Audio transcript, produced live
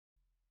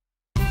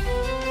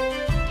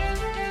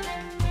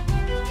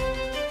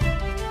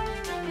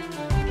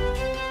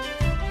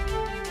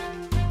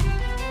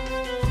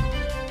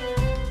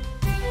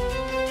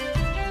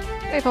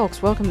Hey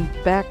folks, welcome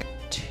back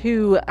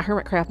to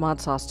Hermitcraft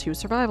Modsauce 2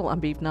 Survival. I'm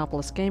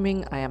Beefgnawpolis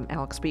Gaming. I am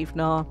Alex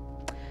Beefgnaw.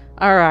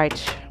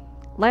 Alright,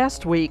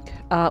 last week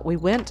we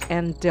went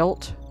and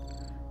dealt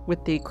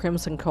with the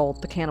Crimson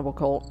Cult, the Cannibal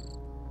Cult.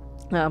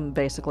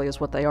 Basically is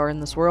what they are in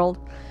this world.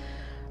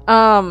 They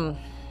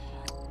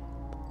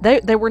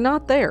were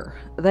not there.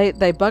 They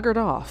buggered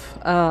off.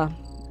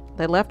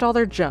 They left all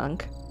their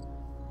junk.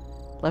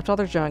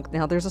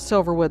 Now there's a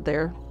silverwood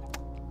there.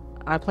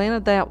 I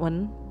planted that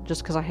one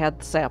just because I had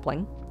the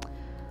sapling.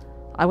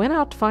 I went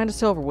out to find a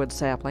silverwood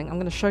sapling. I'm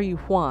going to show you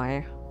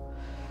why.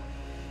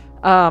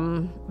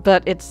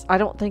 But I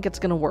don't think it's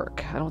going to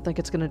work. I don't think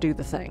it's going to do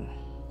the thing.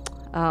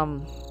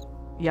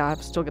 Yeah,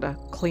 I've still got to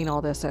clean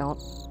all this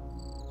out.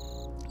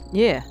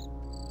 Yeah.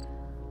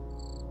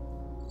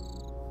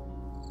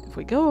 If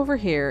we go over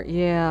here,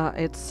 yeah,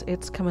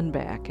 it's coming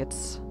back.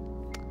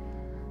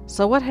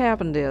 So what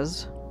happened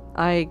is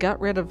I got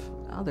rid of...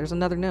 Oh, there's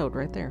another node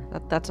right there.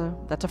 That's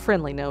a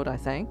friendly node, I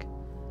think.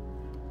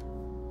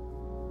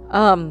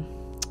 I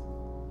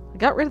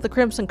got rid of the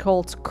Crimson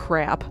Cult's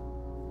crap.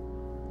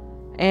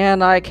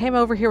 And I came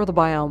over here with a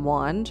biome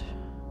wand.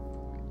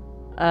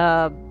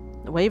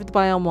 Waved the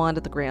biome wand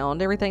at the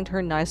ground. Everything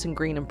turned nice and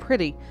green and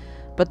pretty.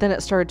 But then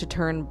it started to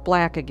turn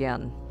black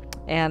again.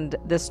 And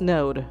this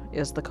node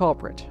is the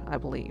culprit, I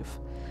believe.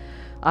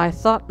 I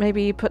thought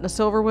maybe putting a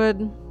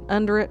silverwood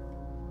under it.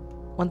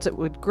 Once it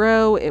would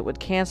grow, it would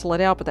cancel it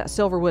out. But that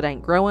silverwood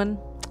ain't growing.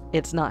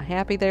 It's not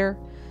happy there.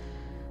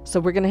 So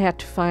we're going to have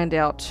to find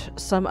out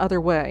some other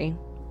way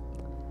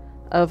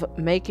of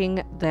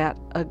making that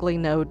ugly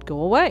node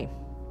go away.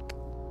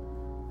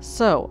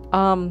 So,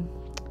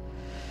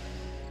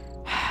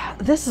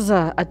 this is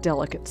a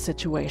delicate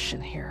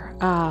situation here,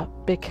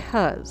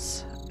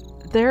 because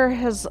there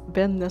has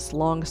been this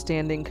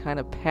long-standing kind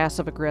of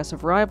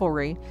passive-aggressive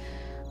rivalry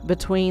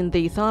between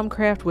the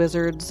Thaumcraft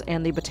wizards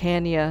and the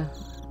Botania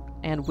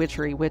and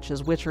witchery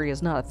witches. Witchery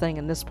is not a thing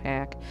in this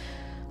pack.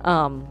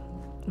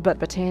 But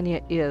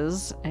Botania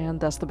is, and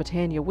thus the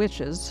Botania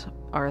witches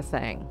are a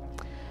thing.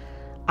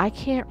 I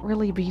can't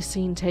really be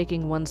seen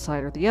taking one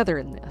side or the other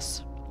in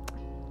this.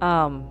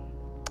 And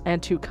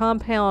to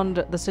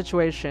compound the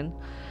situation,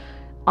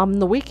 on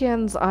the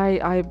weekends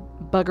I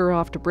bugger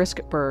off to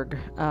Brisketburg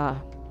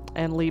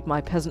and leave my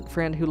peasant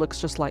friend who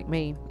looks just like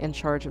me in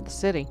charge of the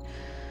city.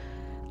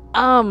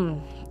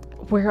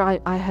 Where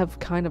I have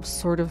kind of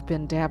sort of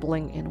been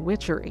dabbling in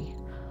witchery.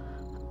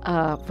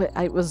 But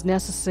it was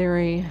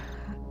necessary...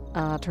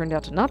 turned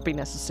out to not be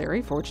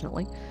necessary,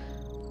 fortunately.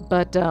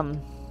 But,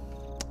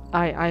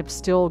 I've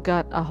still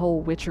got a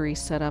whole witchery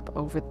set up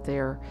over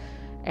there.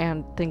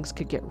 And things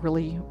could get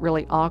really,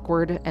 really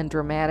awkward and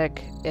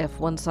dramatic if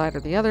one side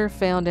or the other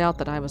found out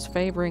that I was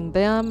favoring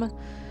them.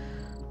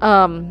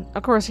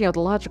 Of course, you know,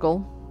 the logical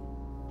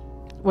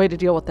way to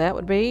deal with that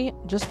would be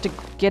just to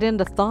get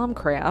into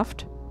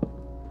Thaumcraft.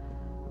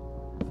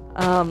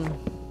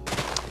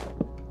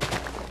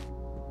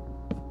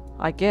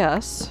 I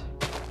guess.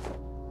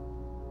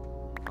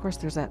 Of course,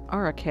 there's that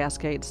Aura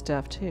Cascade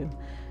stuff, too.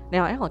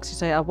 Now, Alex, you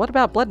say, what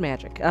about blood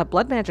magic?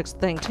 Blood magic's the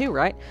thing, too,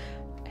 right?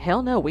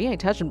 Hell no, we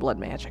ain't touching blood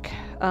magic.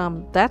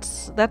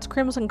 That's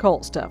Crimson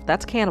Cult stuff.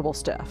 That's cannibal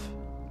stuff.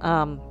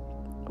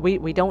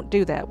 We don't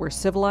do that. We're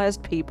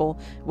civilized people.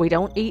 We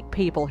don't eat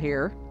people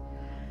here.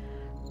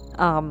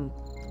 And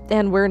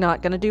we're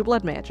not going to do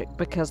blood magic,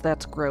 because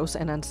that's gross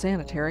and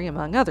unsanitary,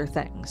 among other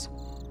things.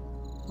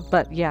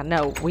 But, yeah,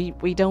 no,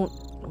 we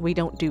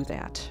don't do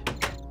that.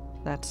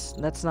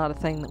 That's not a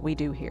thing that we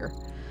do here.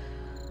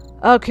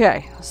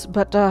 Okay,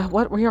 but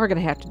what we are going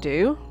to have to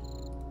do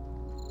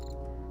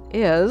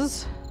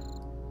is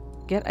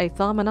get a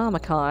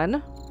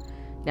Thaumonomicon.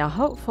 Now,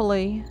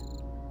 hopefully,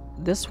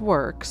 this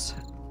works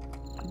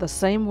the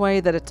same way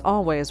that it's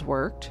always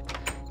worked.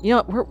 You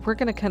know, we're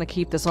going to kind of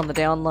keep this on the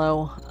down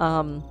low.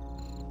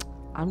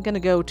 I'm going to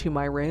go to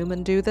my room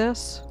and do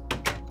this.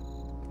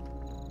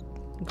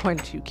 I'm going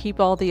to keep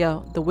all the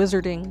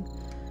wizarding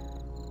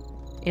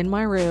in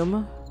my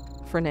room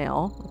for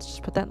now. Let's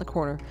just put that in the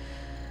corner.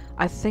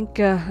 I think,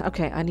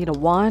 okay, I need a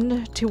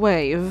wand to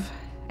wave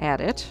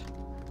at it.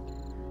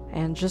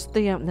 And just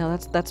the, no,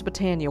 that's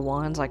Botania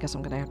wands. I guess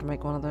I'm going to have to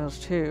make one of those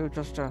too,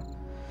 just to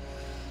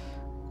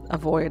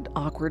avoid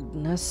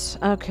awkwardness.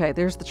 Okay,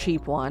 there's the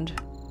cheap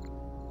wand.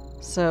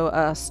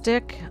 So,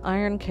 stick,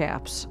 iron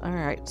caps.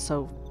 Alright,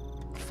 so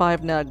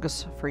 5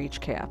 nugs for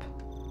each cap.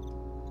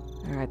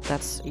 Alright,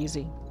 that's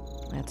easy.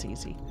 That's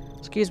easy.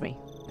 Excuse me.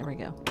 There we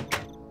go.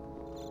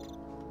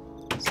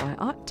 So I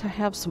ought to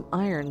have some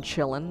iron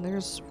chillin'.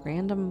 There's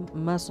random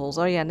muscles.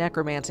 Oh yeah,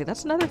 necromancy.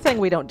 That's another thing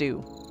we don't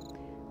do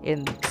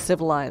in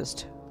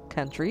civilized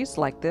countries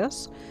like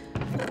this.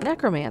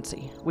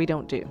 Necromancy, we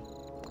don't do.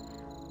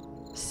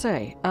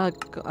 Say,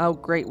 oh,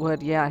 great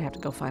wood. Yeah, I have to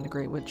go find a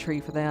great wood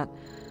tree for that.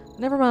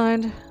 Never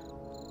mind.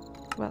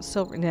 What about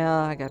silver?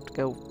 No, I got to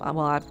go. Well,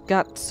 I've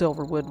got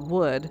silverwood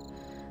wood.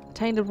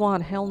 Tainted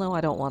wand. Hell no,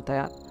 I don't want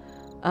that.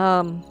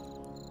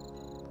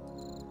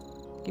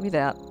 Give me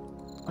that.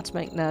 Let's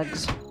make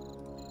nugs.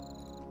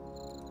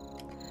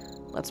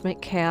 Let's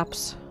make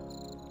caps.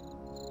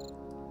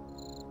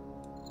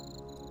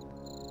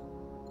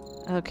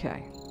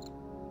 Okay.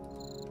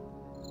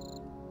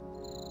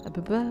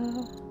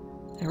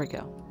 There we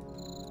go.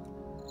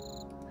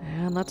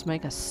 And let's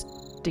make a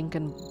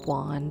stinking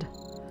wand.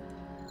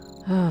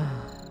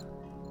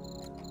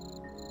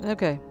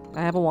 Okay,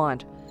 I have a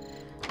wand.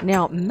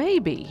 Now,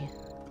 maybe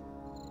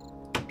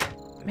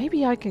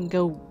I can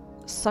go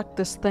suck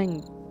this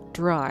thing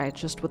dry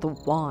just with a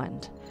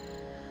wand.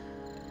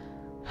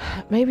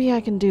 Maybe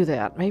I can do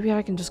that. Maybe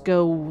I can just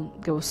go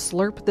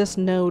slurp this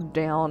node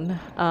down.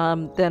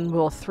 Then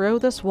we'll throw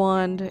this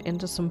wand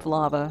into some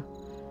lava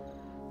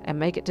and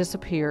make it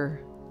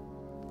disappear,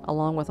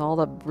 along with all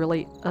the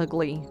really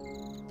ugly,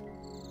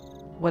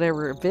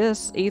 whatever,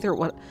 vis, ether,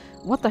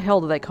 what the hell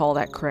do they call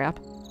that crap?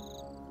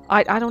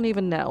 I don't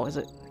even know. Is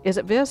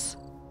it vis?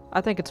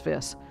 I think it's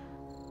vis.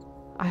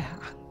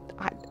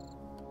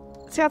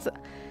 See,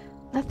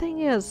 the thing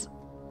is,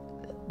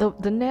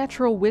 the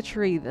natural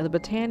witchery, the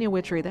Botania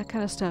witchery, that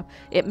kind of stuff,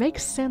 it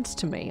makes sense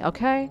to me,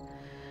 okay?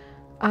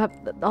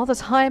 All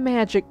this high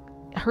magic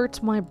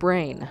hurts my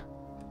brain.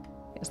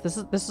 Yes, this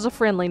is a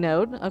friendly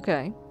node,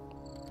 okay.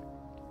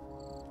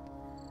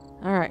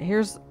 Alright,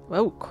 here's...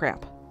 Oh,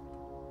 crap.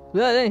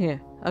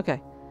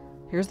 Okay.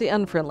 Here's the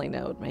unfriendly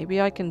node. Maybe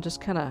I can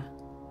just kind of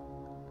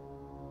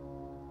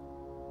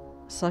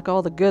suck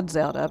all the goods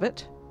out of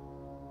it.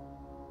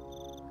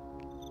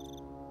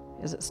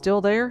 Is it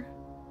still there?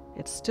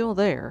 It's still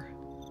there.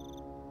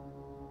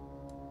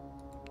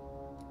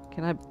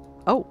 Can I...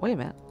 Oh, wait a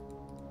minute.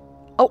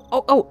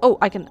 Oh,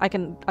 I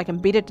can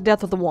beat it to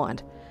death with the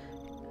wand.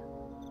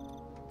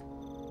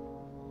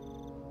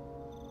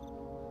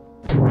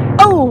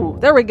 Oh,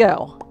 there we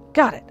go.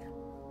 Got it.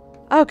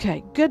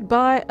 Okay,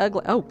 goodbye,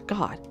 ugly... Oh,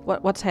 God.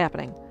 What's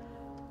happening?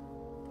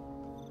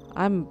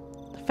 I'm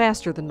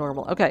faster than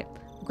normal. Okay.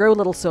 Grow,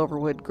 little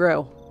silverwood.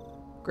 Grow.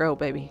 Grow,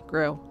 baby.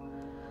 Grow.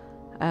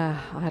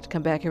 I'll have to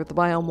come back here with the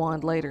biome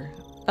wand later.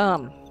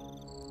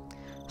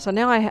 So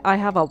now I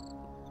have a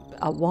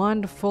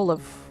wand full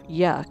of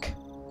yuck.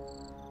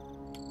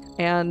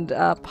 And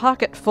a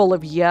pocket full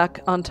of yuck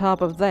on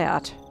top of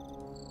that.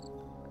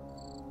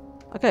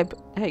 Okay, but,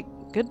 hey,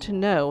 good to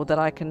know that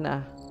I can,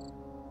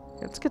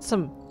 let's get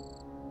some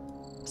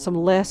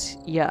less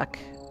yuck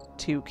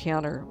to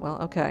counter.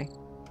 Well, okay.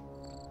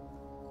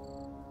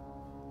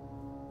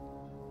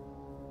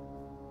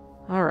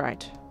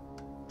 Alright.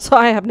 So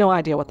I have no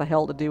idea what the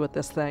hell to do with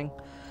this thing.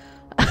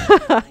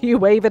 You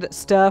wave it at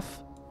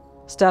stuff.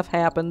 Stuff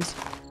happens.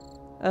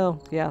 Oh,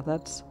 yeah,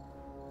 that's...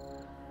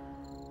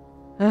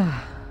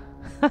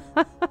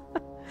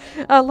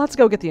 let's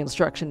go get the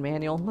instruction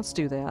manual. Let's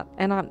do that.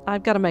 And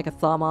I've got to make a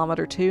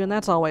thermometer too, and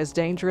that's always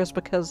dangerous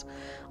because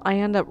I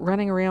end up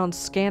running around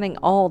scanning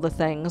all the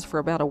things for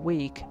about a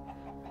week.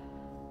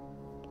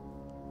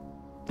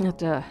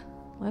 But,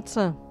 let's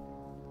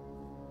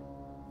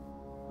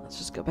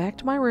just go back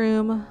to my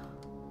room.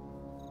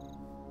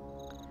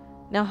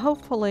 Now,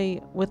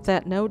 hopefully, with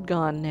that node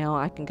gone now,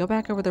 I can go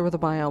back over there with a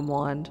biome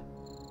wand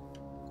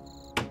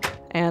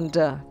and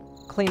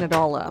clean it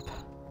all up.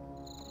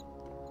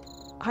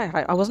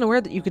 I wasn't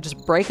aware that you could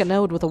just break a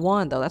node with a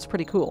wand, though. That's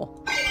pretty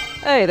cool.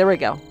 Hey, there we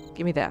go.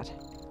 Give me that.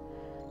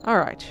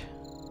 Alright.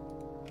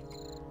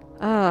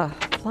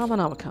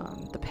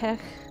 Thaumanomicon. The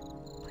peck.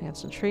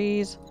 Plants and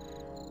trees.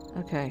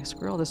 Okay,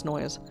 screw all this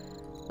noise.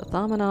 The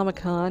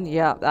Thaumanomicon.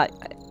 Yeah,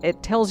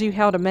 it tells you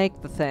how to make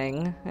the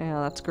thing.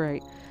 Yeah, that's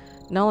great.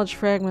 Knowledge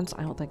fragments.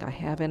 I don't think I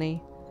have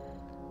any.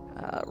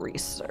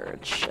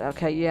 Research.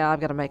 Okay, yeah, I've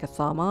got to make a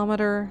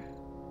thermometer.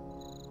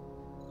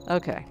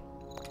 Okay.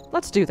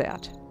 Let's do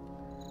that.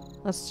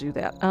 Let's do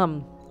that.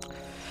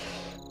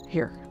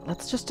 Here.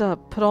 Let's just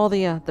put all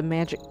the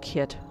magic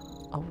kit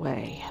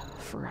away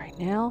for right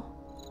now.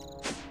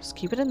 Just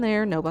keep it in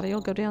there. Nobody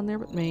will go down there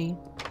but me.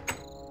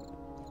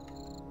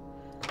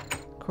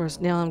 Of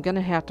course, now I'm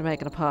gonna have to make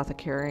an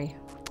apothecary.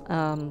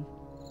 Oh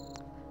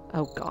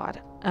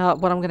God.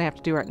 What I'm gonna have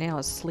to do right now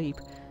is sleep.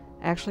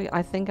 Actually,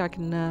 I think I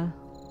can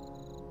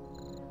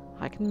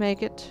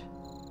make it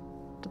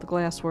to the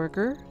glass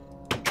worker.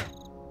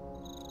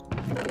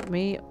 Get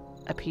me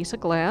a piece of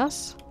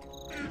glass.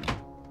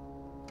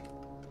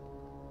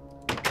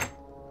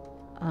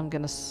 I'm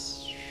gonna...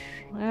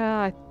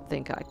 I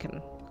think I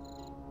can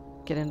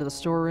get into the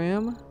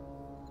storeroom.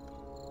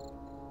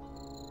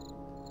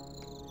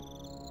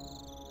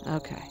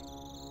 Okay.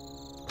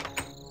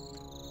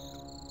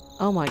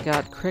 Oh my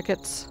God,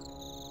 crickets.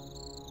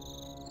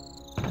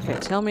 Okay,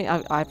 tell me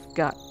I've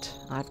got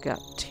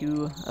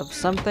 2 of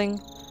something.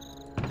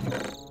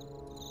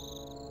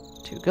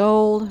 2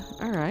 gold.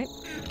 Alright.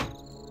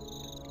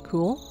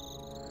 Cool.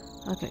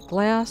 Okay,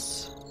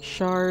 glass,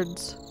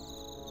 shards,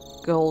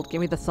 gold. Give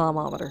me the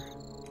thermometer.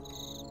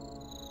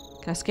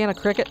 Can I scan a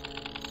cricket?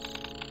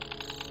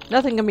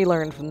 Nothing can be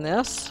learned from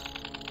this.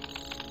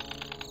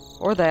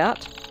 Or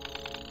that.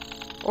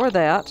 Or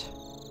that.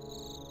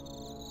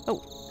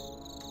 Oh.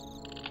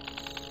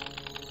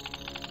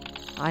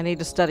 I need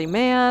to study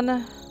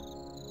man.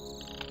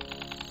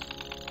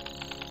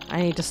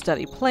 I need to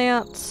study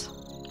plants.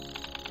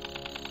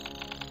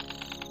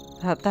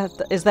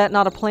 Is that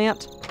not a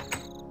plant?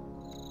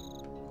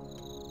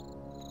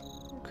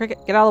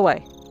 cricket, get out of the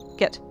way.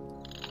 Get.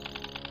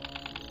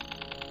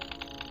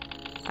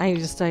 I need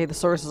to study the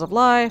sources of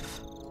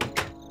life.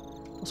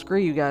 Well, screw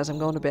you guys, I'm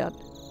going to bed.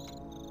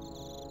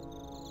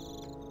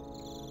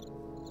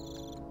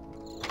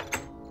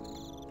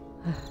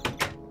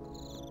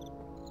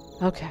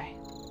 Okay.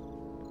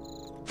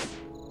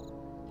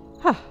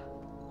 Huh.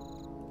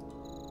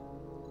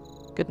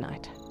 Good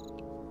night.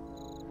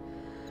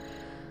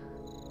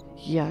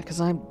 Yeah, because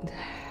I'm...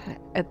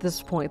 At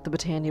this point, the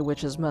Botania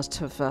witches must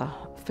have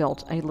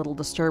felt a little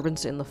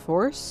disturbance in the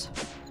force.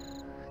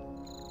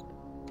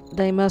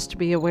 They must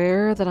be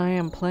aware that I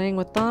am playing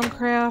with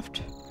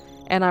Thaumcraft,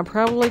 and I'm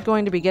probably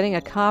going to be getting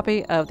a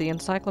copy of the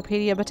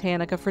Encyclopedia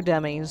Botanica for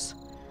Dummies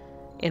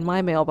in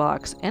my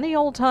mailbox any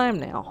old time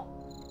now.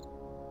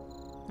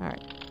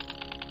 Alright.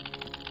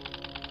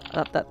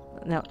 Up that...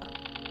 No.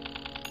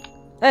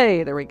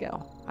 Hey, there we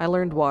go. I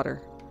learned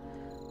water.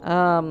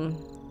 Learned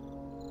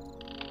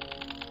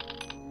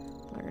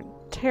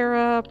tear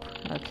up.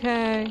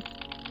 Okay.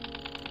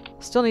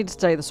 Still need to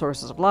study the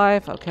sources of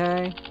life.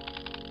 Okay.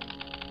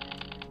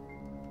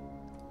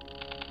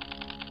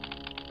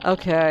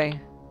 Okay.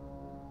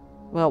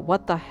 Well,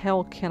 what the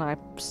hell can I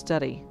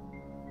study?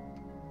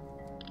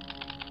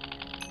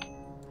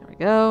 There we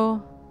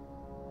go.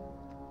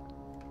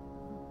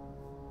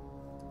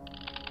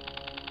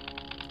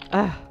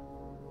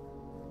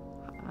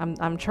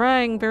 I'm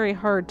trying very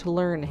hard to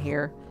learn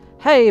here.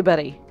 Hey,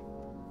 buddy.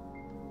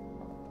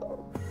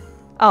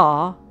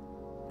 Aw.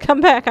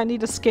 Come back, I need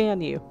to scan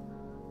you.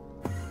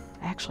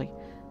 Actually,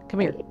 come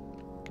here.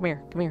 Come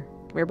here, come here.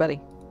 Come here,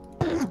 buddy.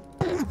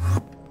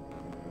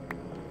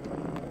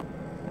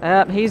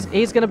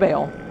 He's gonna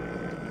bail.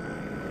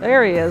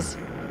 There he is.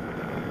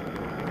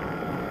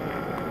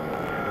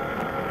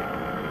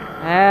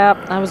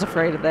 I was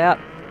afraid of that.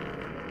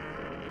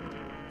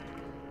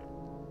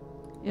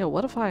 Yeah,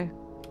 what if I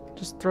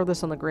just throw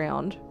this on the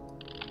ground?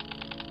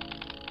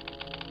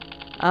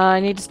 I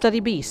need to study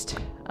beast.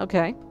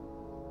 Okay.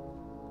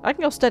 I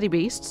can go study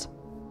beasts.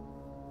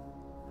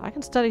 I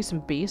can study some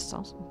beasts.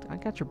 I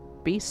got your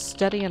beast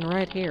studying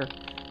right here.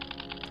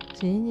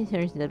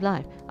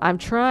 I'm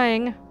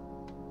trying.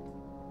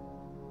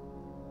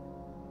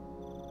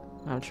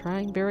 I'm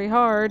trying very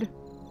hard.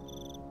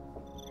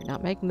 You're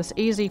not making this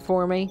easy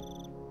for me.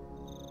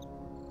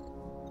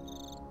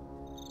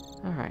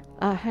 Alright.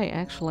 Hey,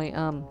 actually,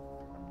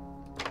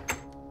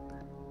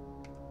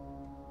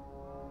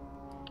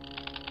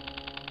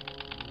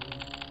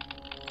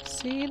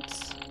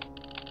 seeds?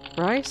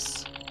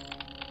 Rice?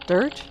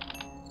 Dirt?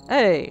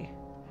 Hey!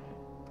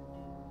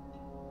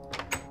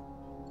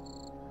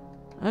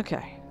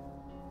 Okay.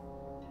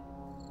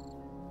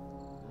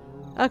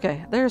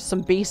 Okay, there's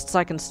some beasts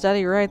I can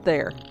study right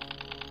there.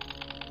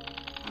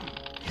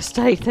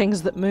 Study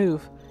things that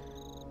move.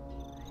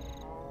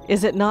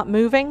 Is it not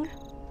moving?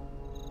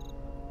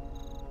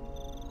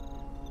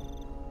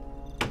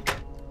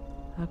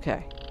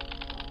 Okay.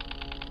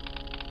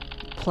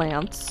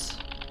 Plants.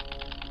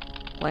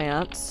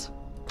 Plants.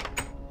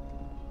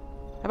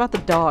 How about the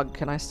dog?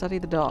 Can I study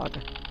the dog?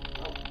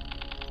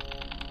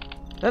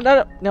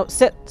 No,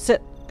 sit,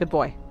 sit. Good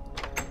boy.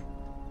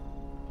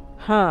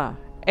 Huh.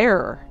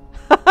 Error.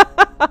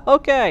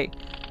 Okay.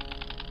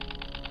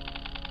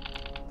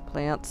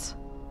 Plants.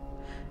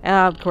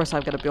 And of course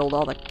I've got to build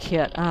all the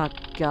kit. Oh,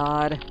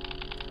 God.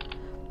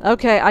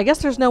 Okay, I guess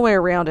there's no way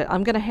around it.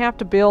 I'm going to have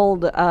to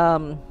build,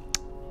 some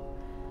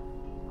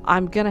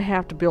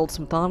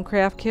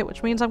Thaumcraft kit,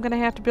 which means I'm going to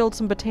have to build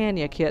some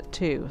Botania kit,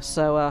 too.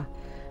 So,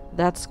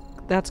 that's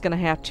going to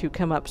have to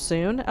come up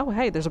soon. Oh,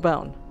 hey, there's a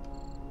bone.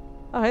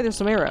 Oh, hey, there's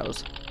some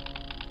arrows.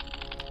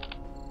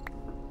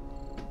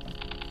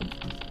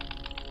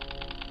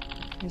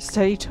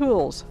 Study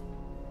tools.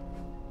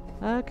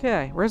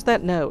 Okay, where's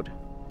that node?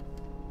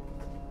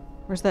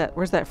 Where's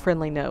that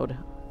friendly node?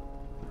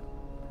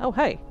 Oh,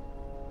 hey.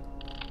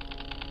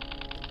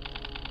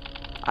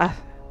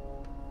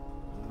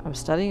 I'm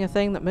studying a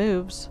thing that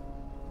moves.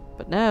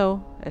 But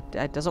no,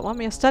 it doesn't want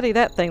me to study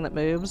that thing that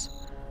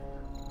moves.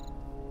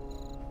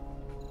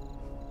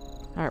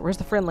 Alright, where's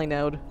the friendly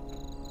node?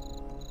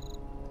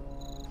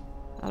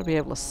 I ought to be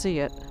able to see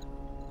it.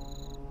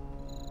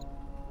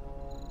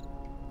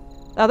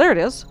 Oh, there it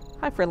is.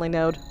 Hi, friendly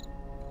node.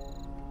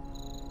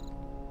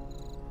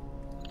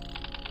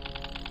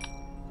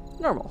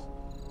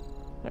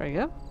 Normal. There we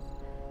go.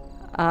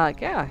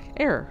 Yeah,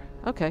 error.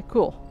 Okay,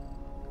 cool.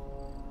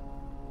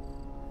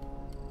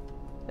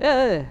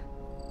 I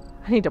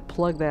need to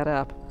plug that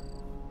up.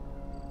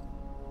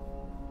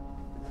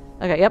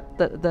 Okay, yep,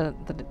 the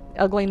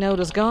ugly node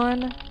is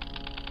gone.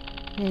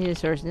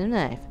 Here's the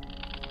knife.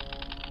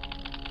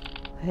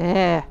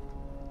 Yeah.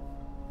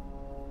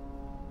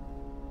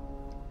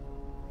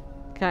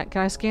 Can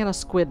I scan a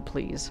squid,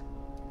 please?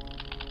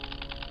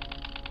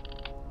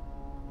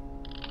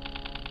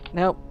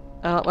 Nope.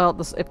 Well,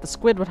 if the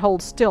squid would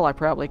hold still, I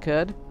probably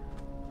could.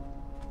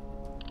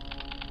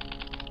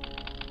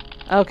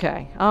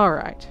 Okay,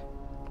 alright.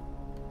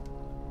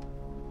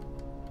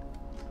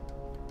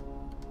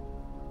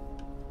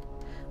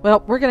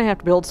 Well, we're gonna have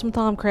to build some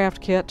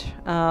Thaumcraft kit.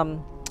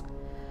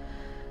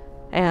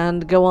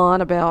 and go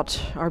on about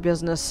our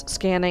business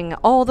scanning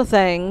all the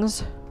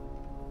things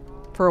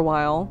for a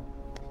while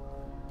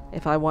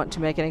if I want to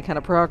make any kind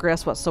of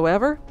progress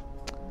whatsoever.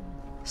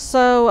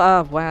 So,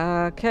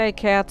 well, okay,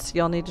 cats,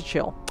 y'all need to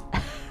chill.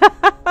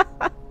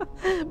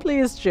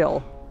 Please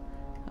chill.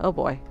 Oh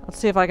boy, let's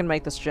see if I can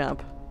make this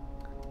jump.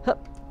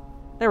 Hup.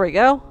 There we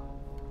go.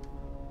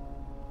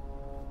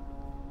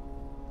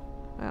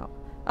 Wow.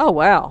 Oh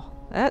wow,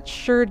 that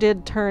sure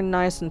did turn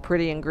nice and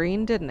pretty and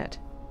green, didn't it?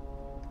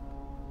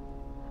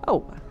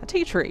 Oh, a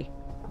tea tree.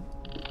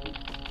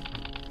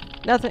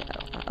 Nothing.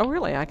 Oh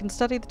really, I can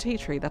study the tea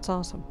tree, that's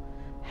awesome.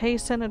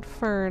 Hay-scented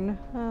fern.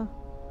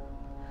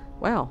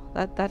 Wow,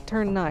 that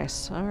turned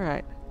nice.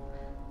 Alright.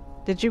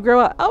 Did you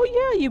grow a... Oh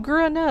yeah, you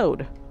grew a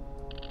node.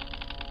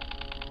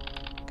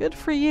 Good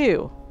for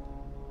you.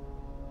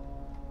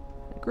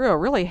 It grew a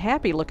really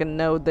happy looking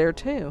node there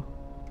too.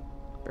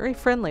 Very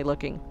friendly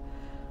looking.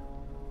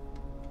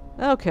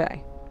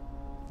 Okay.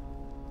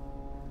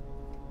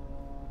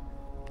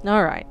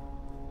 Alright.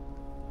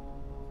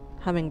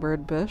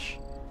 Hummingbird bush.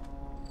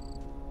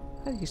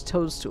 What are these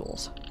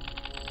toadstools?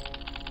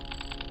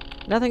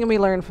 Nothing can be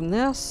learned from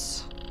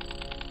this.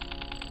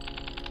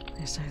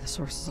 They say the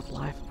sources of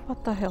life.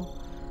 What the hell?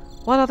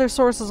 What other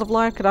sources of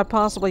life could I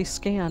possibly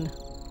scan?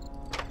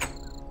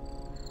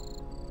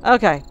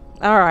 Okay.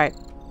 Alright.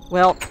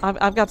 Well,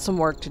 I've got some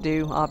work to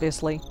do,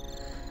 obviously.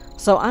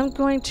 So I'm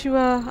going to,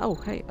 oh,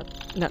 hey.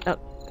 No,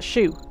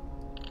 shoe.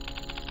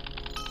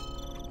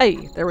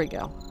 Hey, there we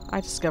go.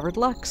 I discovered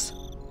Lux.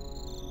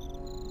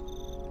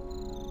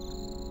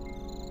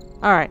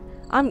 Alright.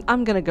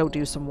 I'm gonna go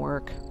do some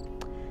work.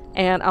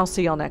 And I'll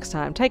see y'all next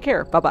time. Take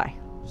care. Bye-bye.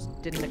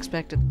 Didn't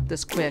expect it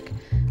this quick.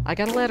 I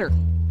got a letter.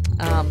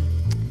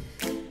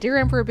 Dear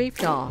Emperor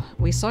Beefgnaw,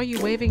 we saw you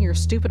waving your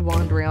stupid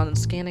wand around and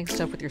scanning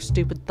stuff with your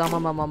stupid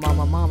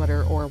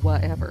thermometer or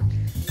whatever.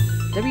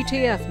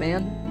 WTF,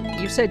 man.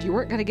 You said you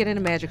weren't going to get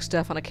into magic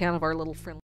stuff on account of our little friendly...